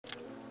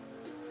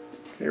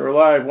Okay, we're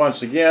live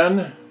once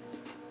again.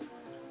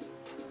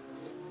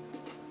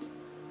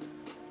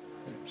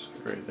 Oops,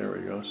 great, there we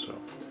go. So,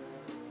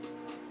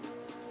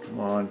 come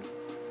on.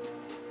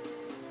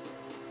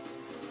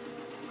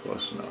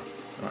 Close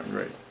enough. All right,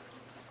 great.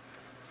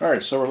 All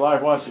right, so we're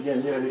live once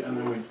again. Yeah, and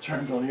then we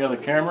turned on the other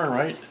camera,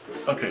 right?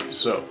 Okay,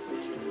 so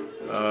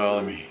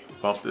let me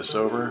bump this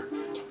over.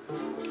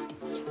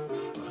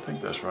 I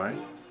think that's right.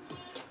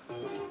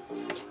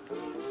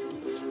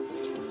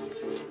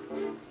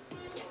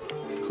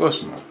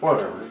 Close enough,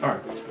 whatever. All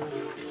right.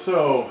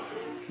 So,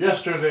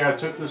 yesterday I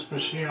took this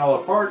machine all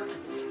apart.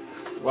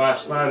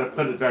 Last night I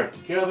put it back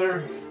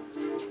together.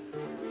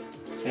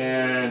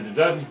 And it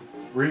doesn't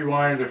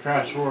rewind or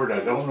fast forward. I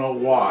don't know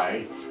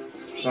why.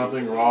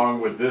 Something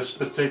wrong with this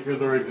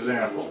particular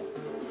example.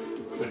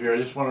 But here, I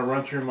just want to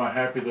run through my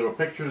happy little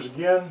pictures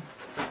again.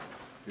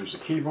 Here's the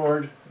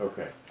keyboard.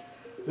 Okay.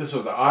 This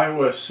is the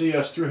Aiwa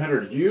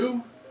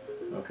CS-300U.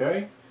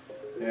 Okay.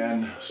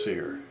 And let's see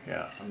here.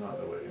 Yeah, I'm not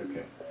in the way.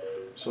 Okay.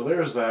 So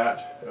there's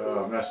that.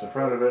 That's the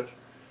front of it.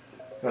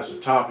 That's the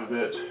top of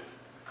it.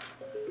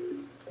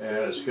 And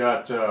it's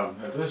got,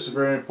 this is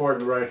very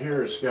important right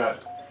here, it's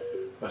got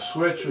a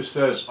switch which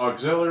says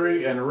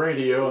auxiliary and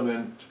radio, and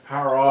then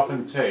power off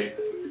and tape.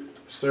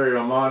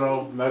 Stereo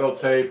mono, metal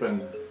tape,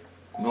 and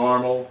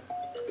normal,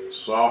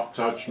 soft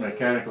touch,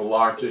 mechanical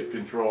logic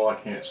control. I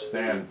can't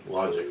stand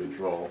logic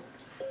control.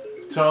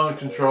 Tone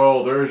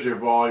control, there's your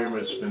volume.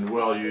 It's been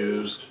well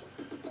used.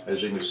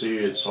 As you can see,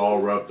 it's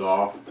all rubbed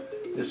off.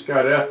 It's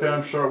got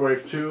FM,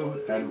 shortwave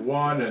 2 and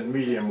 1, and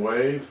medium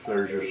wave.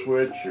 There's your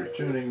switch, your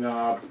tuning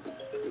knob,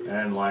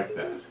 and like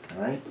that.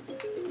 All right.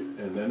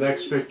 And the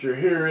next picture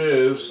here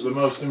is the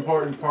most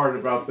important part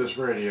about this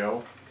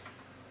radio.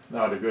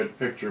 Not a good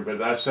picture, but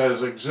that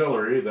says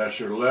auxiliary. That's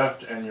your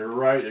left and your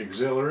right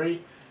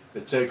auxiliary.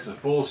 It takes a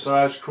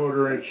full-size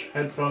 1/4-inch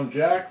headphone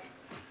jack.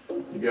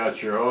 You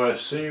got your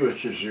OSC,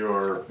 which is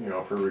your,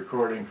 for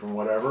recording from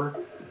whatever.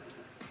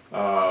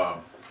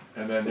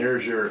 And then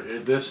there's your,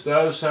 this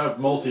does have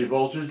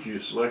multi-voltage. You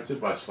select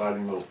it by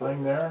sliding the little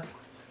thing there.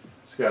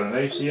 It's got an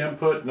AC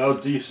input, no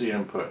DC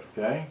input,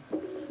 okay?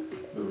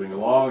 Moving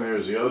along,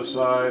 there's the other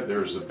side,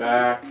 there's the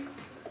back.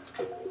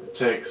 It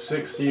takes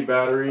 60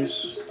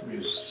 batteries. Let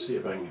me see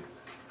if I can.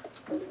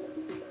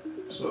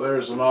 So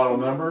there's the model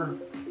number.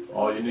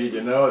 All you need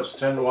to know is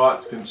 10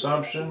 watts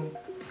consumption,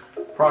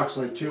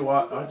 approximately 2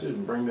 watts. I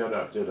didn't bring that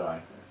up, did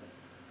I?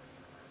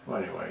 Well,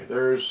 anyway,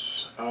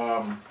 there's,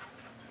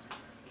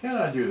 can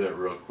I do that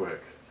real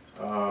quick?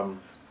 Can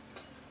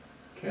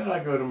I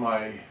go to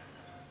my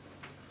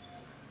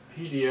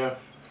PDF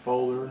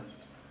folder?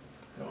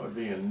 That would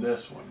be in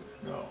this one.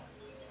 No.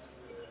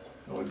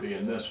 That would be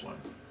in this one.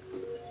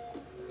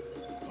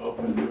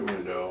 Open new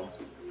window.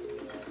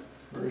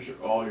 Where's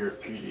all your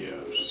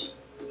PDFs?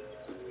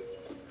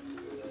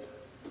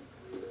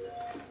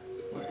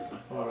 Wait, I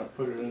thought I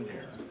put it in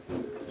here.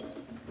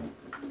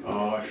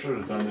 Oh, I should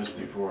have done this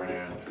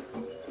beforehand.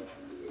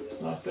 It's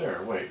not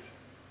there. Wait.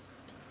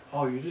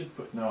 Oh, you did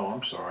put, no,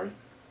 I'm sorry.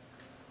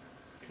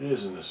 It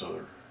is in this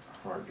other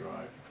hard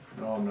drive.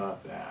 No,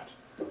 not that.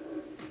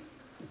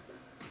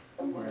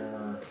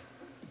 Where,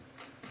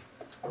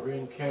 are we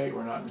in K?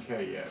 We're not in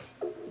K yet.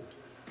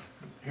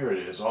 Here it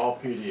is, all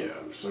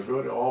PDF. So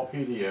go to all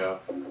PDF,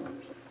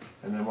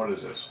 and then what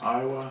is this?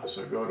 Aiwa,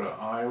 so go to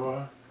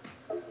Aiwa.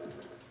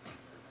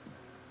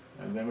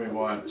 And then we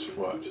want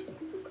what?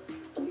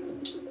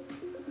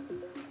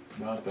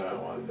 Not that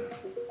one.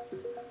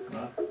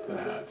 Not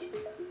that.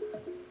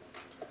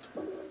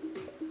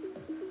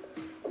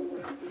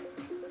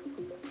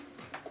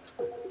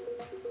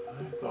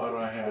 I thought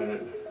I had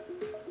it.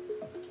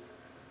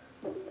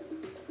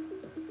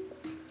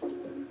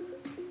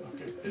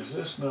 Okay, is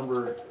this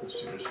number, let's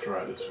see, let's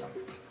try this one.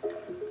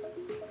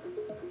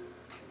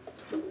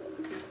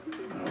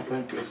 I don't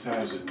think this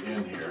has it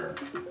in here.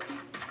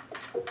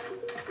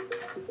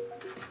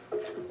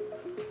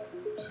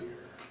 Let's see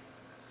here.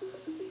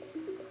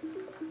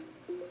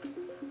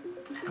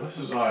 This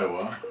is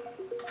Aiwa,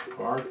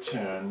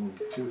 R10,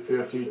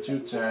 250,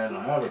 210, I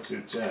have a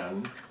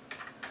 210.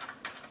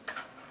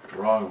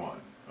 Wrong one.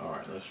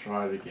 Alright, let's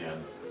try it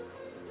again.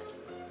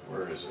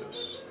 Where is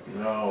this?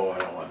 No, I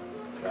don't want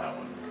that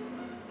one.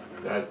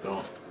 That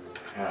don't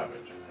have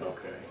it.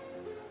 Okay.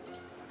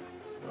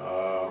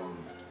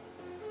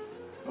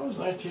 That was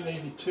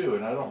 1982,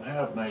 and I don't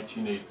have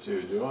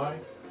 1982, do I?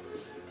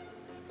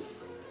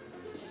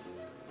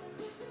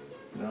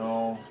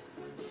 No.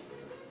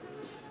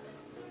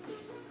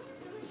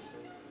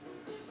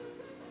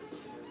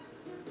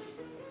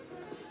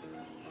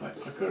 I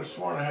could have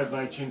sworn I had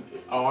 19...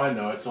 Oh, I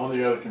know. It's on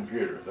the other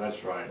computer.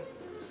 That's right.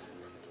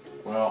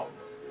 Well...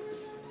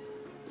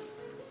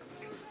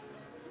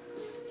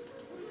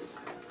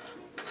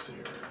 Let's see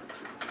here.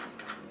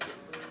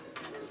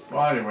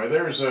 Well, anyway,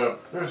 there's a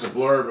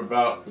blurb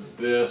about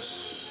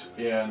this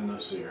in...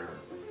 Let's see here.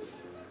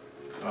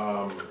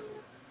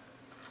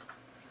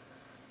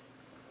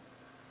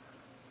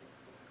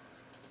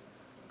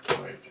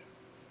 Wait.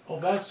 Oh,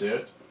 that's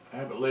it. I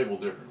have it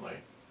labeled differently.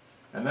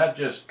 And that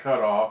just cut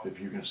off, if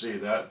you can see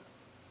that.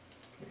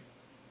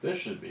 This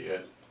should be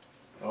it.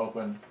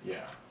 Open,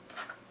 yeah.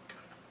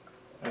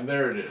 And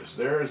there it is.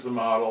 There's the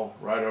model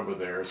right over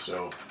there.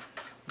 So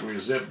we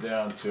zip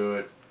down to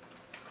it.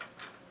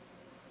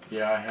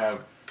 Yeah,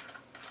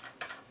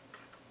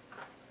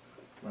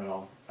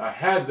 I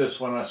had this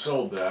when I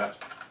sold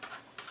that.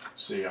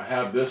 See, I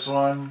have this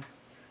one.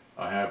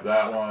 I have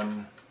that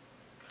one.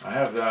 I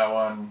have that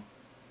one.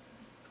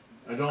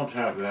 I don't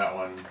have that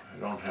one. I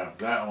don't have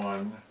that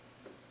one.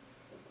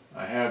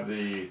 I had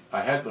the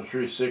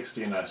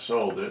 360 and I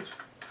sold it.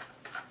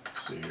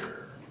 Let's see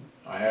here.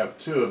 I have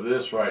two of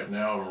this right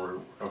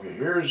now. Okay,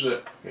 here is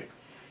the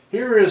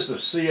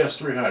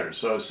CS-300.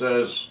 So it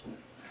says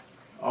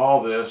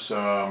all this,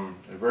 a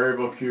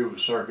variable Q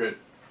circuit,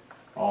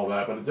 all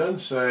that, but it doesn't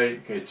say,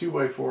 okay,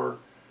 2-way 4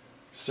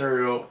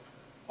 stereo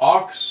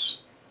aux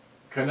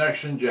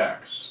connection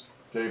jacks.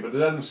 Okay, but it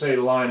doesn't say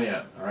line in.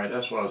 All right,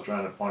 that's what I was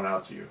trying to point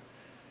out to you.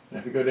 And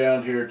if you go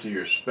down here to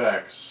your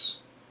specs,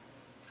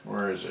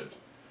 where is it?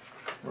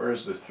 Where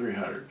is the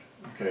 300?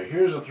 Okay,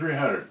 here's a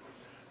 300.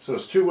 So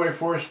it's 2-way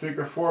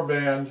 4-speaker,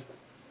 4-band,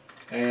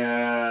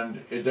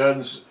 and it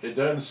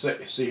doesn't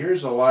say. See,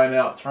 here's the line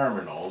out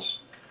terminals,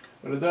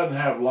 but it doesn't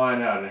have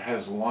line out. It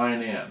has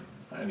line in.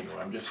 Anyway,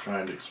 I'm just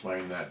trying to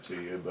explain that to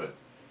you.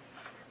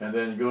 And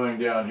then going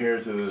down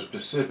here to the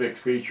specific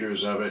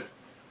features of it,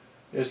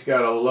 it's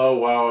got a low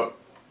wow.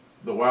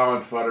 The wow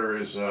and flutter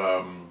is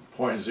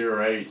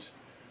 0.08.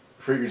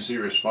 Frequency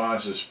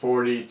response is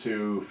 40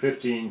 to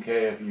 15K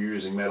if you're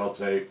using metal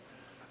tape,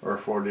 or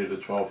 40 to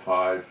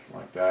 12.5,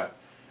 like that.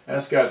 And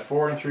it's got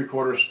 4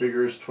 3/4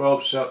 speakers,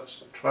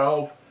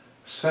 12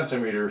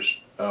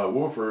 centimeters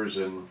woofers,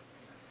 and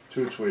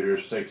 2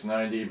 tweeters. Takes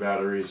 90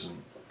 batteries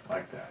and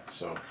like that.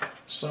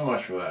 So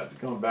much for that.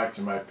 Going back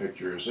to my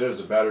pictures, there's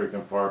the battery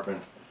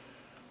compartment.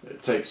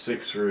 It takes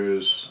 6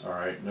 screws. All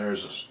right, and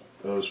there's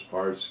those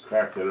parts.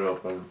 Cracked it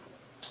open.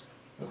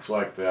 Looks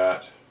like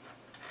that.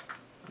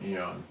 You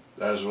know,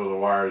 that's where the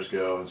wires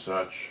go and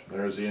such.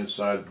 There's the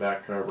inside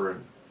back cover.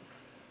 And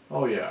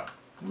oh yeah,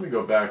 let me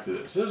go back to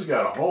this. This has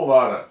got a whole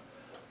lot of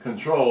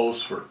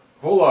controls for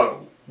a whole lot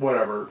of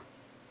whatever.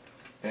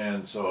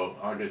 And so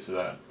I'll get to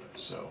that.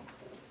 So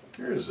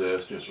here's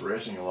this, just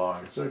racing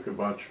along. I took a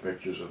bunch of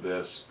pictures of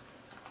this.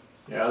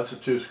 Yeah, that's the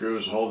 2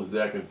 screws to hold the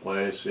deck in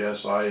place.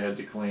 Yes, I had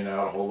to clean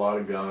out a whole lot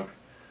of gunk.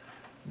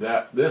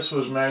 This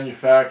was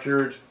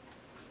manufactured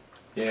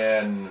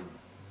in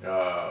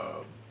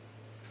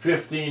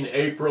 15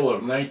 April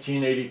of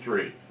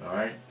 1983. All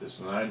right, this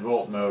is a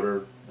 9-volt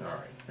motor. All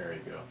right, there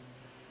you go.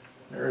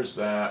 There's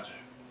that.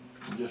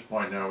 I'm just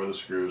pointing out where the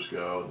screws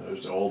go.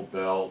 There's the old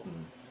belt,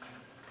 and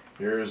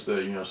here's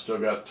the, still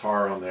got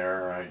tar on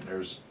there. All right,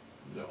 there's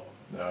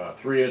a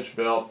 3-inch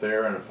belt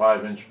there and a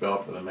 5-inch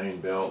belt for the main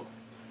belt.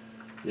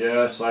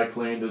 Yes, I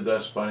cleaned the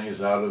dust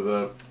bunnies out of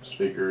the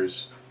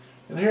speakers.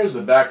 And here's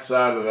the back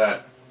side of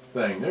that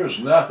thing. There's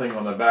nothing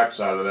on the back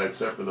side of that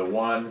except for the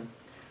one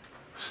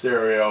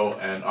stereo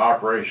and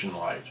operation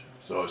light.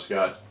 So it's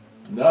got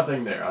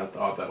nothing there. I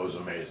thought that was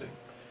amazing.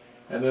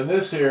 And then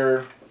this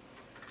here,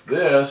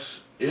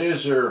 this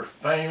is your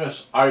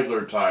famous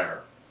idler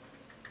tire.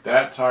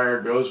 That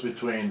tire goes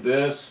between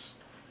this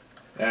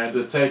and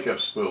the take-up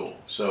spool.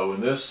 So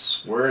when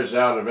this wears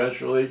out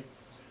eventually,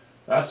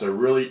 that's a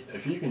really,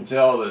 if you can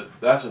tell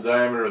that that's the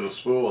diameter of the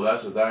spool,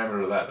 that's the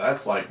diameter of that.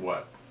 That's like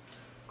what?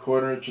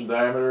 1/4 inch in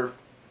diameter,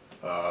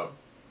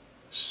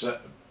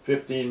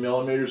 15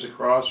 millimeters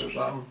across or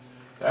something.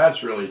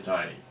 That's really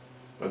tiny.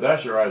 But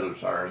that's your idler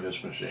tire in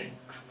this machine.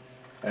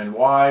 And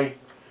why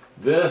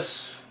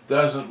this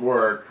doesn't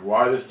work,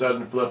 why this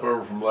doesn't flip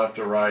over from left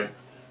to right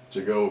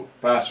to go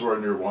fast forward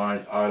and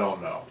rewind, I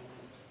don't know.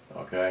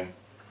 Okay?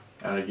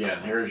 And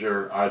again, here's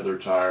your idler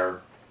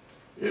tire.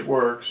 It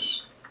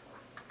works.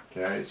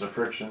 Okay, it's a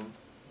friction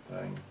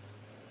thing.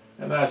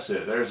 And that's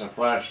it. There's a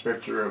flash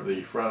picture of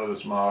the front of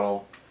this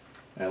model.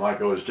 And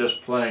like I was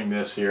just playing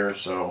this here,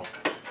 so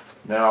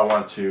now I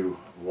want to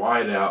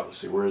wide out. Let's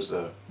see, where's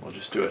the, we'll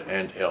just do it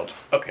handheld.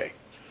 Okay,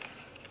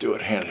 do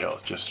it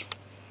handheld. Just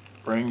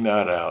bring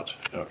that out.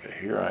 Okay,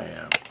 here I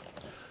am.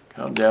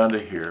 Come down to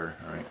here,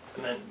 all right.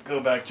 And then go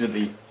back to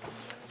the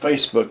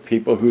Facebook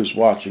people who's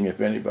watching,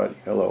 if anybody.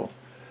 Hello.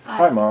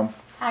 Hi, Mom.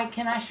 Hi,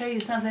 can I show you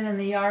something in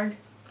the yard?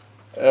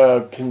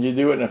 Can you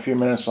do it in a few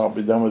minutes? I'll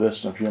be done with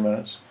this in a few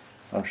minutes.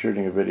 I'm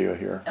shooting a video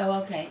here.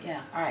 Oh, okay,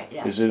 yeah, all right,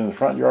 yeah. Is it in the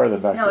front yard or the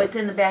back yard? No, it's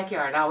in the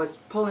backyard. I was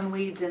pulling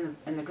weeds in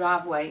the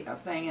driveway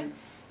thing, and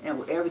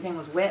everything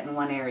was wet in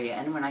one area.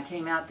 And when I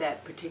came out,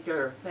 that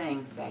particular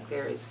thing back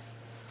there is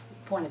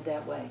pointed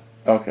that way.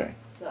 Okay.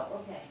 So,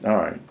 okay. All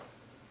right.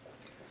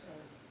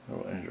 A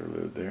little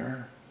interlude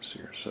there. Let's see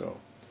here. So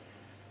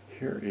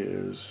here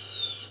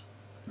is.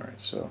 All right.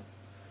 So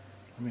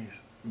let me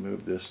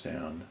move this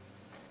down.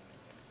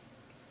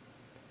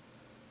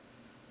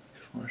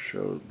 Just want to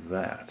show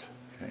that.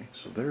 Okay.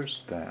 So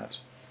there's that.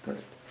 Great.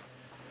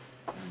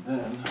 And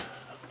then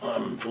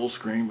I'm full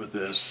screen with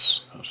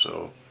this.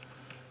 So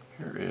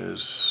here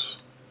is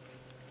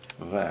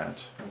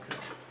that. Okay.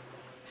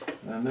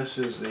 And then this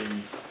is the.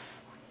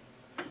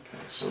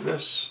 Okay. So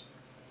this.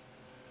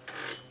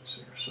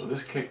 So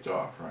this kicked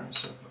off, right?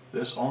 So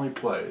this only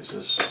plays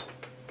this.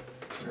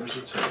 Here's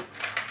the tape.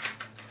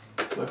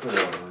 Flip it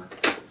over.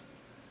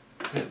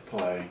 Hit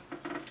play.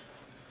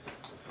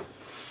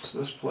 So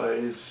this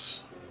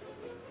plays.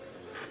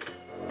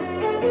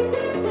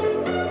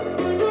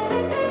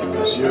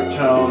 This is your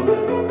tone.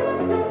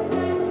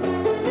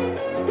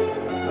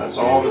 That's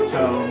all the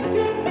tone.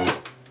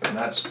 And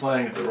that's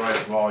playing at the right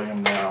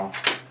volume now.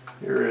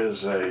 Here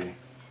is a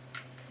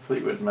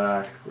Fleetwood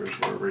Mac. Where's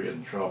where we get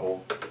in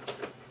trouble.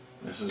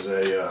 This is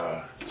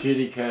a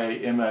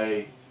TDK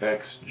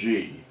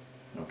MAXG.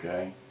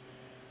 Okay.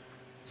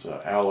 It's an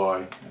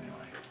alloy.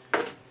 Anyway.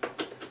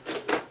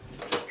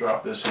 Just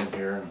drop this in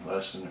here in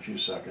less than a few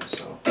seconds.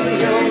 So.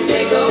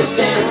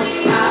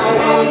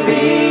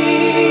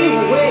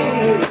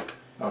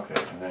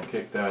 Okay, and then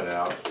kick that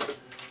out,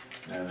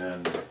 and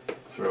then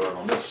throw it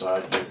on this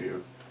side, give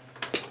you.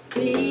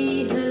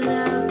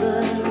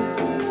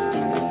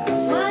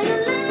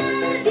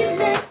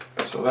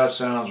 So that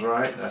sounds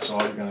right. That's all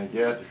you're going to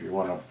get. If you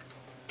want to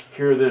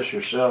hear this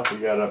yourself, you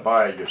got to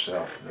buy it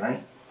yourself,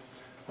 right?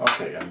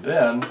 Okay, and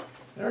then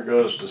there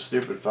goes the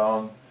stupid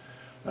phone.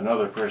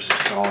 Another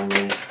person's calling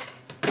me.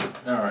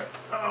 All right.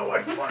 Oh,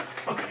 what fun.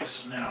 Okay,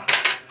 so now.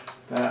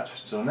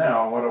 So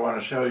now what I want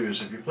to show you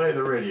is if you play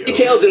the radio.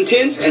 Details and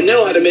tints and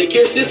know how to make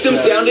your system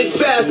sound its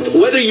best,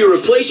 whether you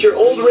replace your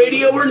old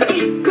radio or not.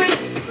 Great.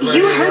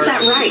 You heard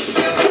that right.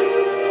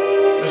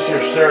 This is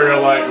your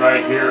stereo light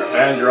right here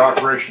and your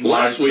operation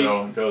light. Last week,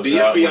 so it goes the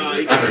out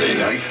FBI Saturday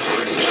night.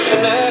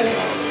 So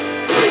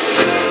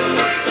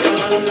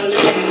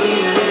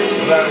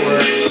that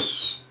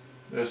works.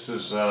 This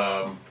is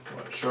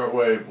what,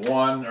 shortwave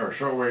 1 or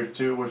shortwave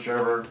 2,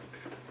 whichever.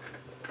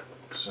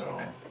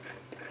 So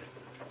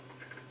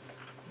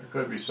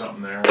could be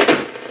something there.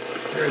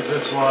 Here's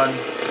this one,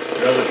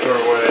 the other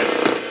shortwave.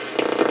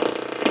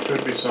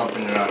 Could be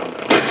something, I don't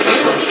know.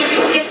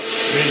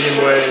 Medium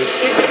wave,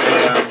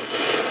 AM.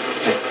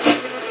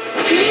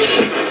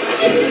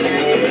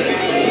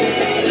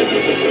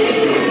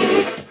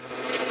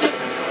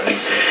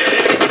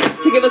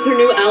 To give us her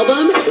new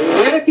album?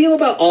 The way I feel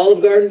about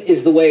Olive Garden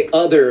is the way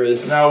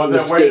others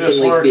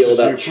mistakenly feel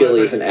about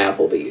Chili's and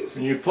Applebee's.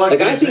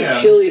 Like, I think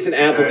Chili's and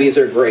Applebee's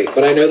are great,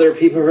 but I know there are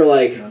people who are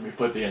like, let me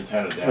put the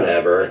antenna down.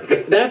 Whatever.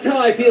 That's how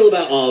I feel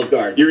about Olive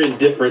Garden. You're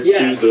indifferent to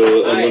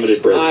the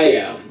unlimited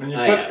breadsticks.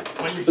 I am.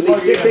 But the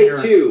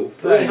 682,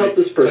 we're going to help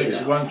this person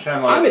out.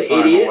 I'm an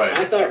idiot.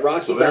 I thought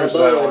Rocky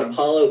Balboa and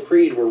Apollo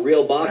Creed were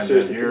real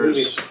boxers in the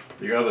movie. Here's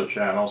the other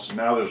channels.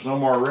 Now there's no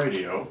more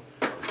radio,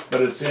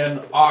 but it's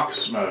in aux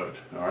mode.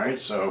 All right,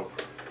 so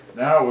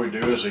now what we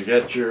do is we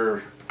get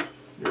your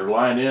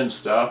line in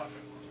stuff,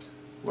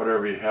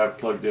 whatever you have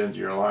plugged into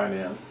your line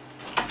in,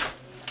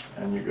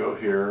 and you go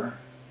here,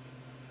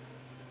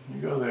 you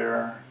go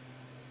there,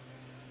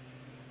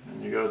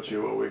 and you go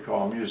to what we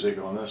call music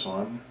on this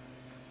one,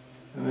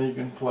 and then you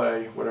can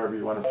play whatever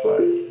you want to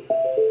play.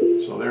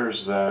 So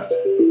there's that.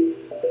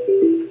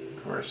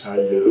 Of course, how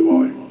you do the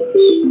volume on this,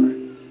 right?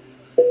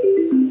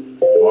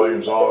 The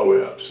volume's all the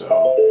way up, so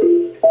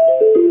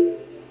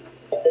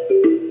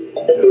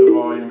get the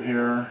volume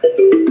here.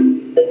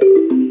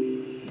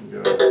 And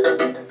go.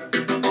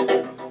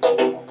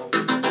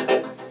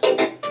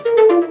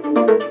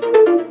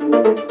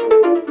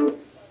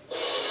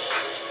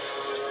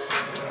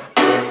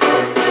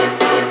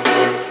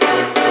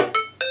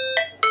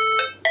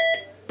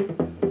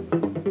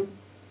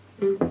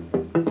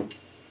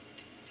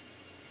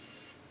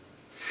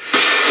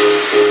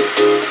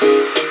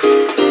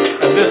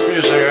 And this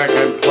music I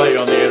can play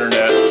on the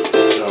internet,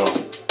 so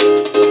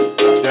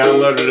I've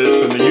downloaded it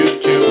from the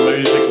YouTube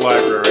Music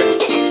Library.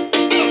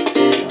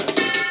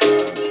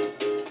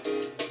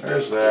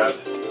 There's that.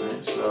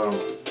 Right, so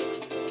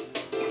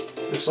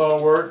this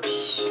all works.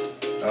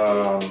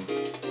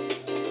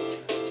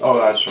 Oh,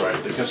 that's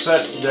right. The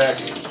cassette deck.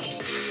 Okay.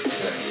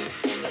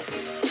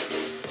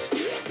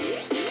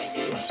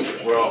 Let's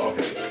see. Well,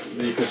 okay.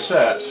 The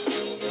cassette.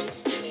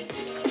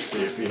 Let's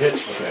see if you hit.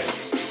 Okay.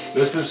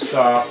 This is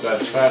stop.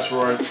 That's fast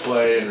forward,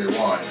 play, and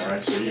rewind. All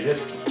right. So you hit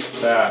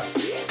that.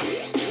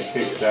 It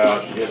kicks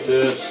out. You hit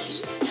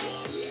this.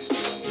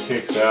 It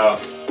kicks out.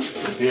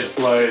 If you hit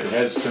play, the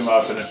heads come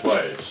up and it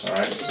plays. All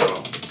right.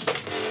 So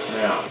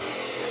now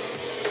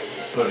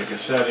put a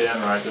cassette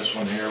in. Right. This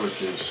one here,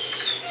 which is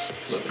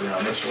flip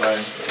around this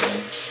way.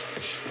 Okay.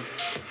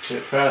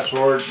 Hit fast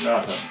forward.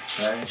 Nothing.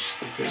 Okay.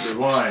 Hit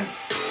rewind.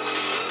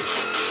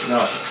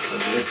 Nothing. So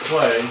if you hit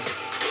play,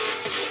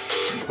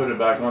 you put it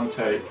back on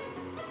tape.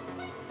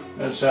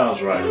 That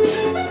sounds right.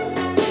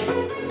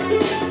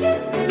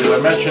 Did I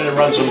mention it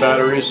runs on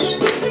batteries?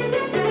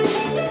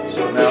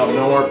 So now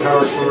no more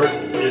power to it.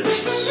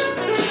 It's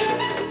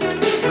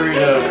free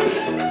to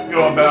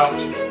go about.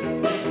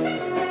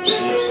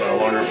 See, it's no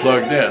longer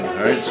plugged in.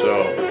 Alright,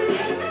 so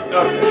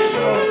okay,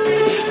 so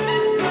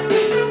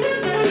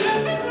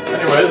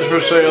anyway, this is for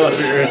sale if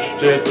you're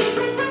interested.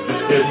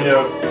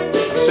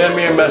 Just send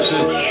me a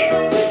message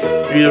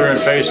either in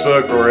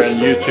Facebook or in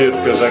YouTube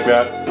because I've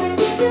got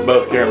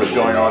both cameras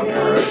going on here,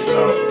 right?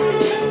 So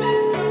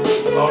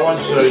that's all I want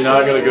to show you. Now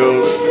I gotta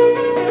go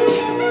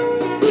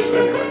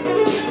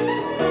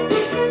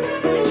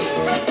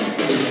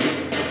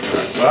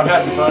So I'm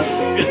having fun.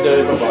 Good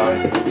day. Bye-bye.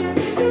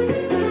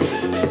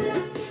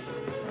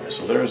 Alright,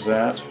 so there's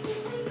that.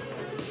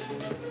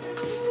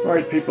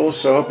 Alright, people,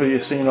 so hopefully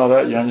you've seen all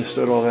that, you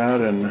understood all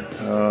that, and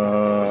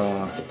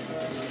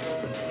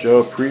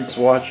Joe Preet's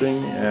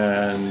watching,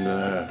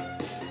 and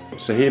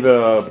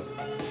Sahiba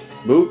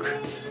Book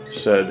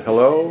said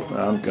hello.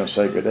 I'm going to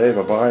say good day,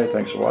 bye-bye.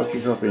 Thanks for watching.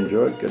 Hope you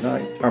enjoyed. Good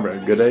night.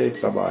 Good day,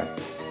 bye-bye.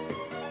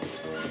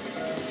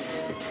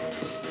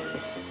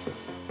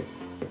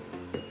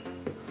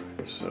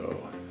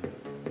 So,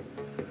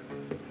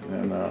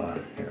 and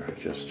then here,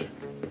 just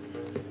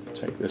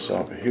take this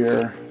off of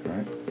here,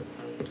 right?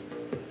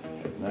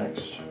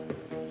 Next,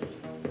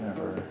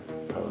 never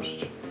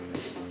post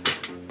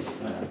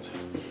that.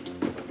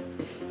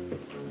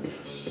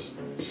 This,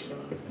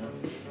 yeah.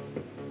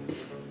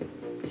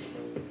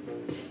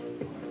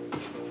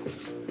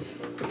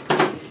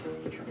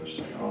 Turn this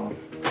thing off.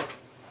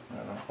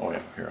 Oh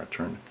yeah, here I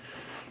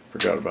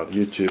forgot about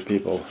the YouTube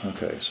people.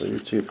 Okay, so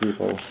YouTube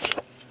people,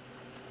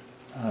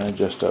 I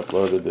just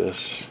uploaded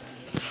this.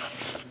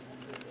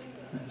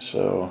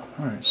 So,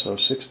 alright, so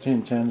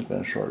 16:10 has been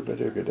a short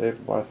video. Good day,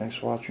 bye-bye. Thanks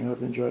for watching. Hope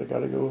you enjoyed it.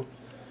 Gotta go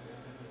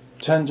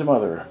tend to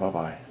mother.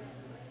 Bye-bye.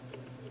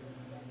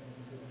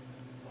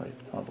 Wait,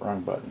 oh,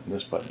 wrong button.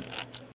 This button.